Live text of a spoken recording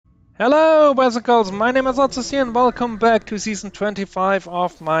Hello, bicycles! My name is Otzi and welcome back to season 25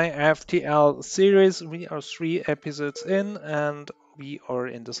 of my FTL series. We are 3 episodes in and we are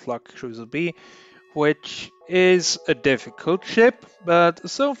in the Slug Cruiser B, which is a difficult ship, but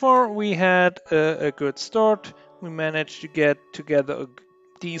so far we had a good start. We managed to get together a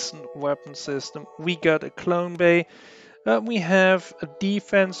decent weapon system. We got a clone bay. We have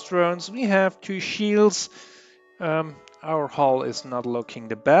defense drones. We have 2 shields. Our hull is not looking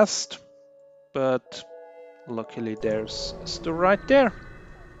the best, but luckily there's still right there.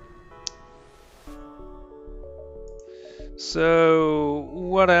 So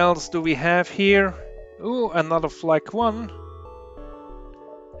what else do we have here? Ooh, another Flag 1.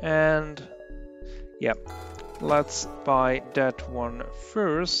 And yeah, let's buy that one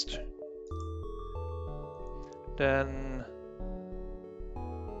first. Then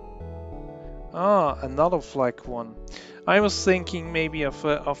another Flag 1. I was thinking maybe of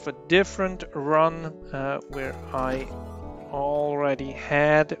a different run where I already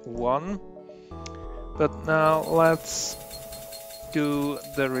had one. But now let's do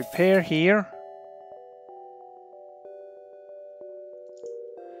the repair here.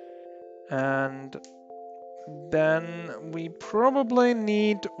 And then we probably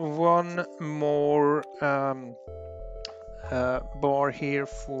need one more bar here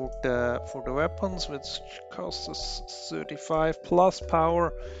for the weapons, which costs us 35 plus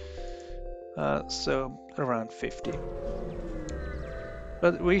power, so around 50.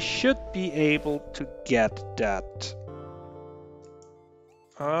 But we should be able to get that.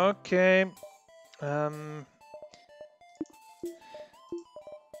 Okay.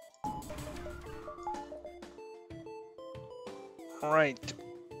 Right.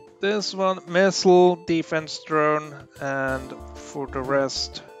 This one, missile, defense drone, and for the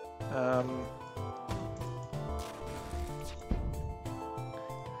rest,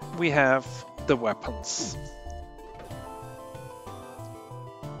 we have the weapons.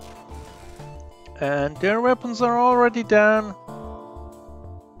 And their weapons are already down.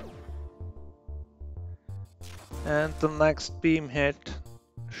 And the next beam hit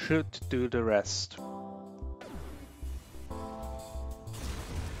should do the rest.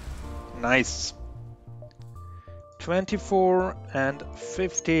 Nice. 24 and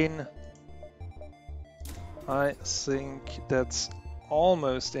 15. I think that's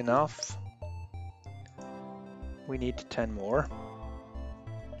almost enough. We need 10 more.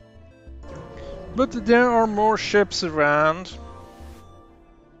 But there are more ships around.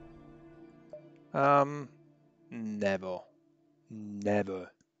 Never.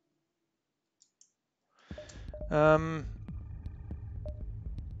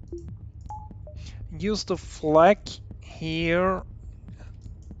 Use the flag here,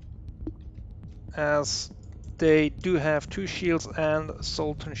 as they do have 2 shields and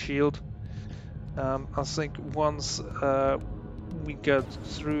Zoltan shield. I think once we get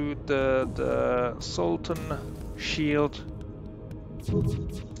through the Zoltan shield,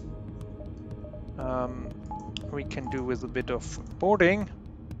 we can do with a bit of boarding.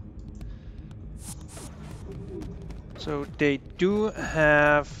 So they do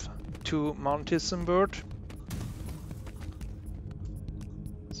have 2 Mantis on board,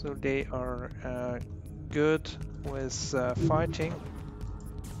 so they are good with fighting.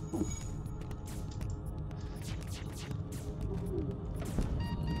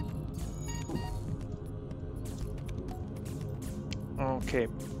 Okay,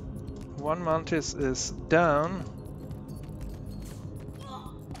 1 Mantis is down.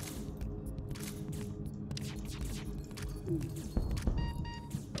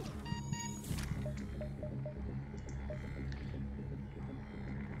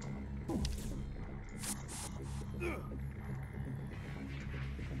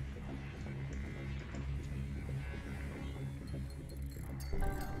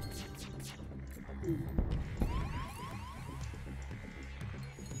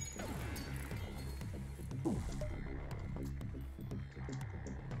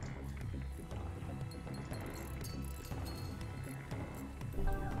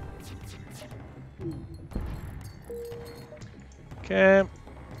 Okay,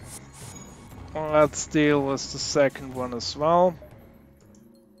 let's deal with the second one as well.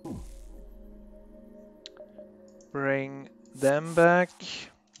 Bring them back.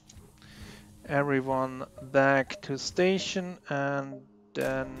 Everyone back to station and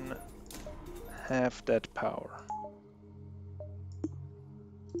then have that power.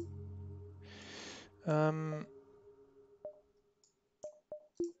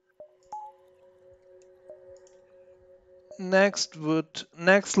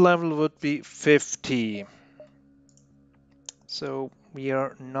 Next level would be 50. So We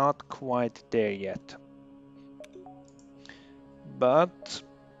are not quite there yet. But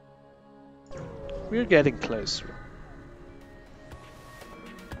we're getting closer.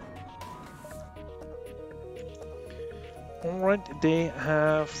 Alright, they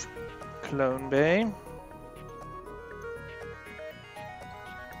have Clone Bay.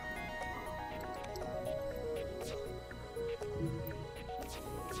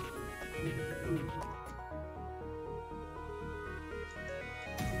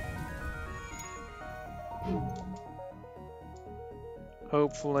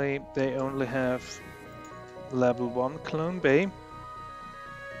 Hopefully they only have level 1 Clone Bay.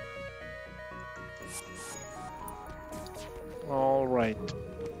 Alright.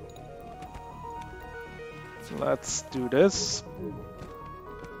 Let's do this.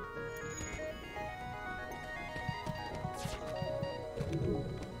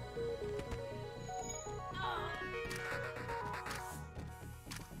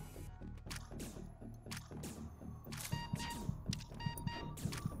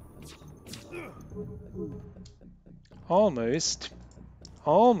 Almost.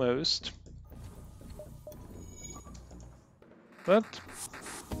 Almost. But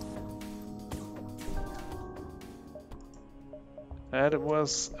that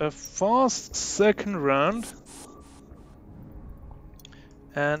was a fast second round.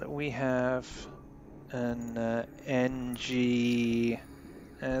 And we have an Engi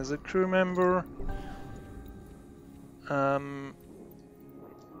as a crew member.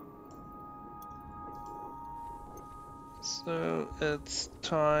 So it's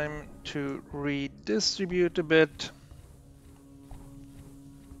time to redistribute a bit.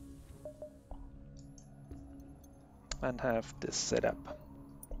 And have this set up.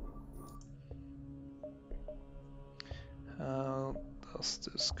 How does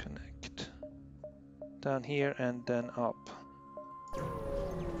this connect? Down here and then up.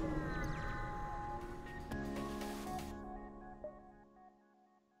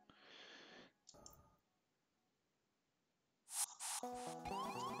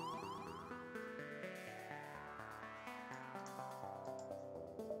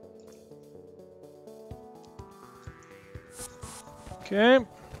 Okay.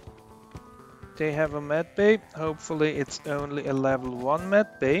 They have a med bay. Hopefully it's only a level 1 med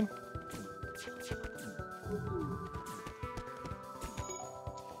bay.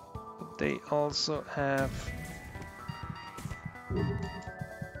 But they also have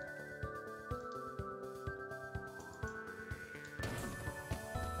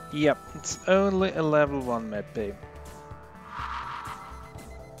yep, it's only a level 1 med bay.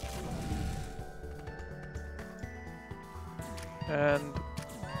 And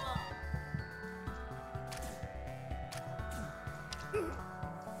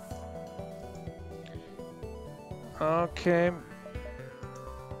okay,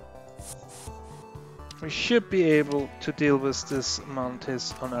 we should be able to deal with this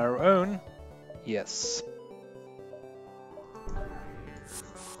Mantis on our own. Yes.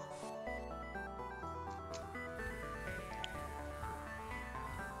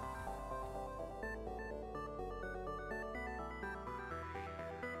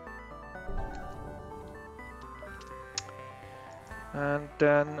 And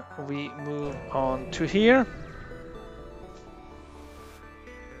then we move on to here.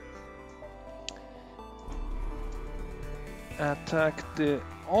 Attack the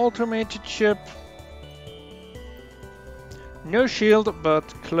automated ship. No shield, but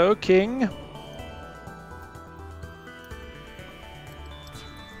cloaking.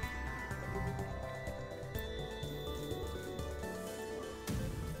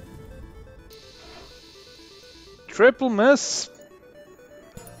 Triple miss.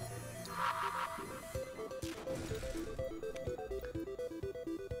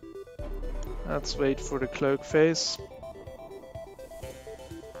 Let's wait for the cloak phase.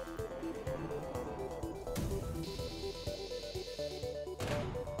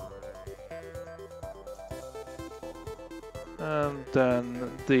 And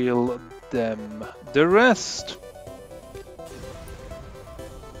then deal them the rest.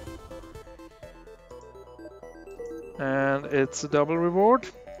 And it's a double reward.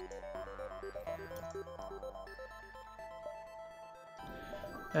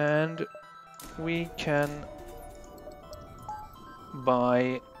 And we can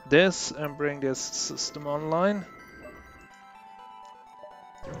buy this and bring this system online.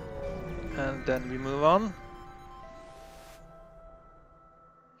 And then we move on.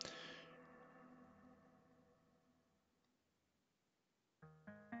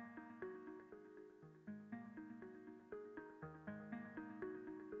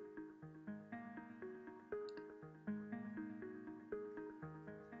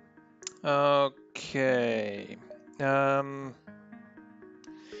 Okay.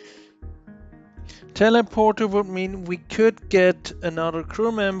 Teleporter would mean we could get another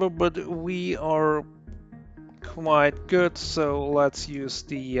crew member, but we are quite good, so let's use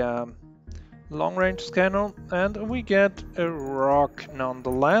the long-range scanner, and we get a rock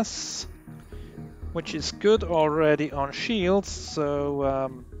nonetheless, which is good already on shields, so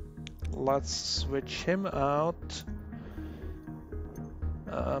let's switch him out.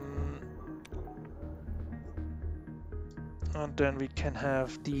 And then we can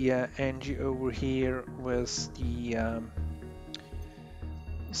have the Engi over here with the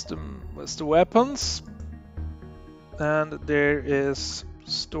weapons. And there is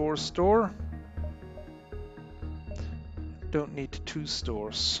store. Don't need 2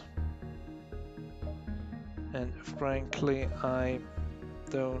 stores. And frankly, I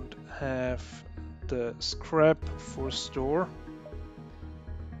don't have the scrap for store.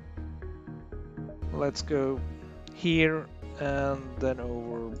 Let's go here and then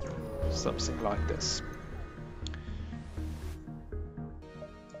over, something like this.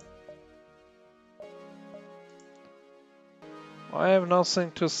 I have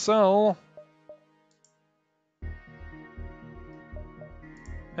nothing to sell.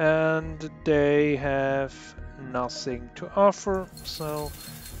 And they have nothing to offer, so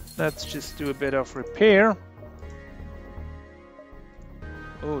let's just do a bit of repair.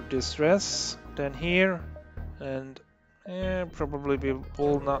 Oh, distress, then here, and probably we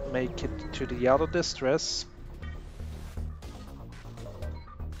will not make it to the other distress.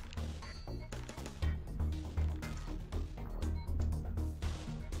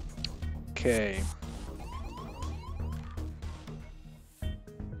 Okay.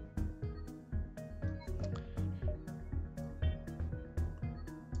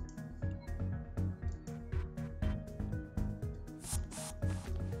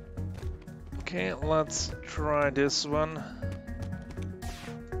 Okay, let's try this one.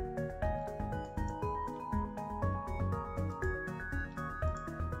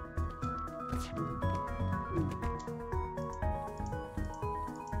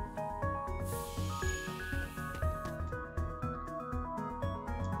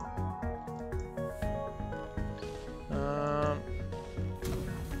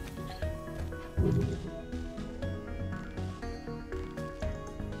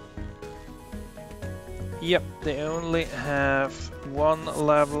 Yep, they only have 1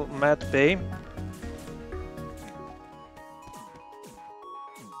 level med bay.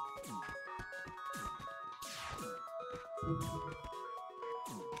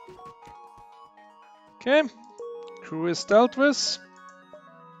 Okay, crew is dealt with.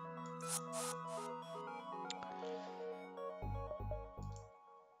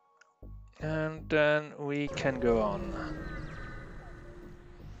 And then we can go on.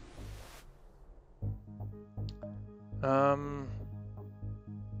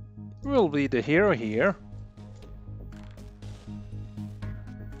 We'll be the hero here.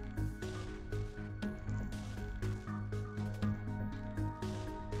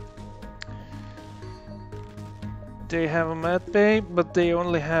 They have a med bay, but they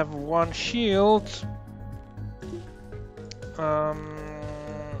only have 1 shield.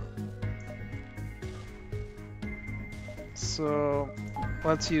 So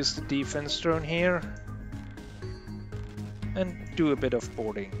let's use the defense drone here and do a bit of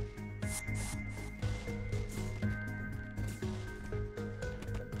boarding.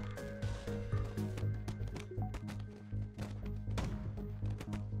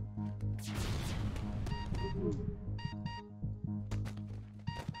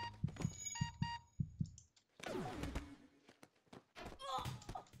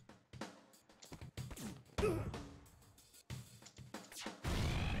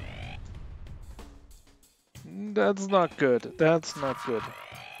 That's not good. That's not good.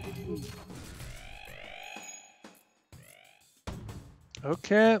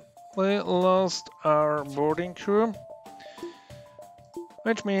 Okay, we lost our boarding crew,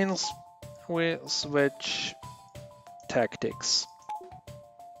 which means we switch tactics.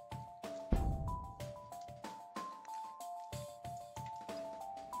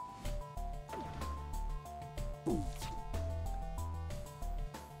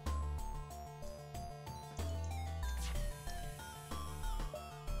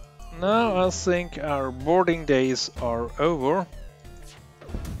 Now I think our boarding days are over.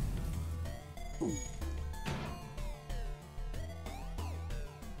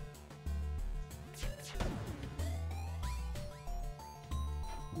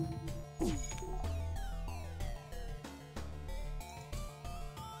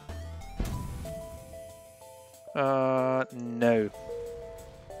 No.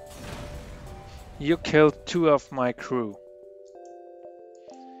 You killed 2 of my crew.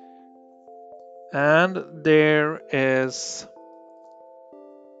 And there is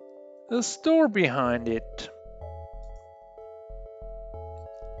a store behind it.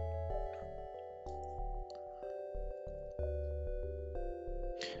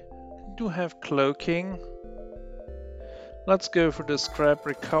 Do have cloaking. Let's go for the scrap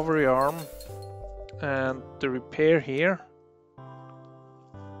recovery arm and the repair here.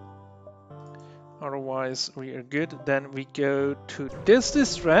 Otherwise we are good. Then we go to this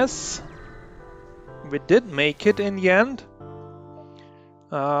distress. We did make it in the end.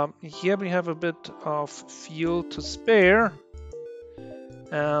 Here we have a bit of fuel to spare.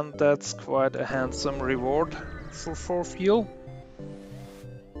 And that's quite a handsome reward for fuel.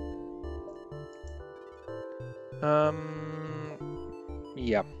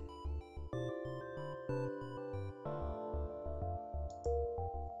 Yeah.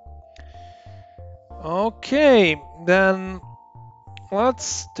 Okay, then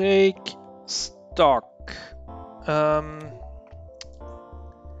let's take stock.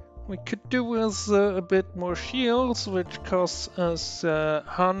 We could do with a bit more shields, which costs us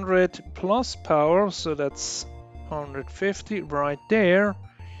 100 plus power, so that's 150 right there.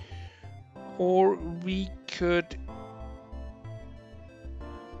 Or we could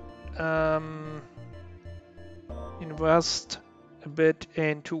invest a bit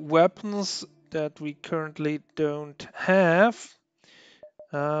into weapons that we currently don't have.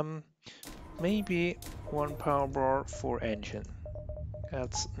 Maybe 1 power bar for engine.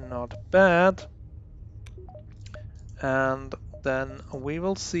 That's not bad. And then we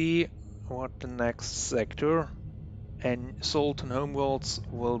will see what the next sector and Zoltan homeworlds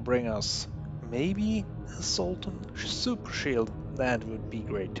will bring us. Maybe a Zoltan super shield, that would be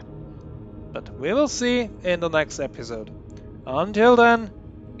great. But we will see in the next episode. Until then,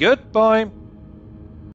 goodbye!